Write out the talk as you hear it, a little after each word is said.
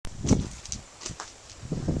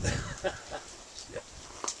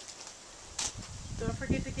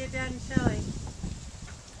Dad and Shelly.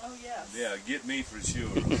 Oh, yes. Yeah, get me for sure.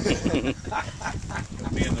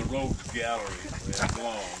 Me in the rogues gallery. We're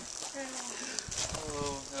gone.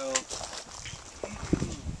 Oh, hell.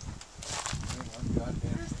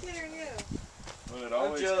 Whose kid are you? Well, it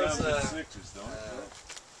always Joe's, comes with Sixers, don't it?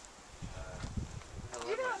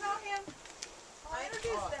 You don't know him? I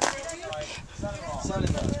introduced them. Son-in-law.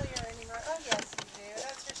 Familiar anymore. Oh, yes, you do.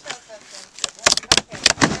 That's your show husband. Okay.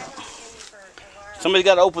 I haven't seen you for a while. Somebody's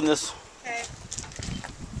got to open this. Okay.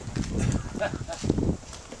 I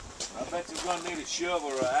bet you're going to need a shovel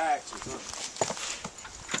or an axe or something.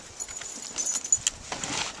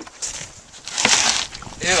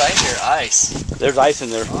 Ew, I hear ice. There's ice in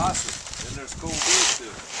there. Awesome. And there's cold beers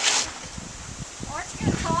too. Aren't you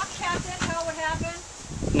going to talk, Captain, how it happened?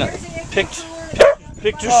 No. Here's the Igloo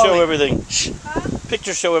Pictures cooler. show everything. Huh?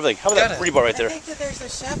 Pictures show everything. How about that rebar right I there? think that there's a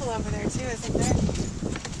shovel over there, too, isn't there?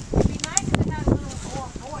 It'd be nice if it had a little more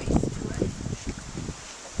voice to it.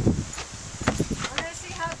 We're going to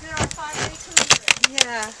see how good our 5-day cooler is.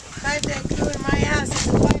 Yeah, 5-day cooler. My ass is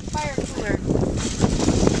a fire cooler.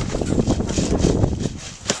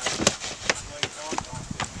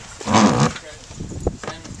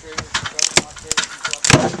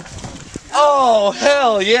 Oh,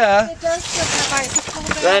 hell yeah. It does still have ice. It's cold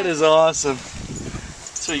down. That is awesome.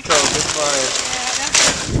 That's what you call a good fire. Yeah,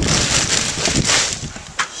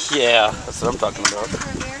 that's Yeah, that's what I'm talking about.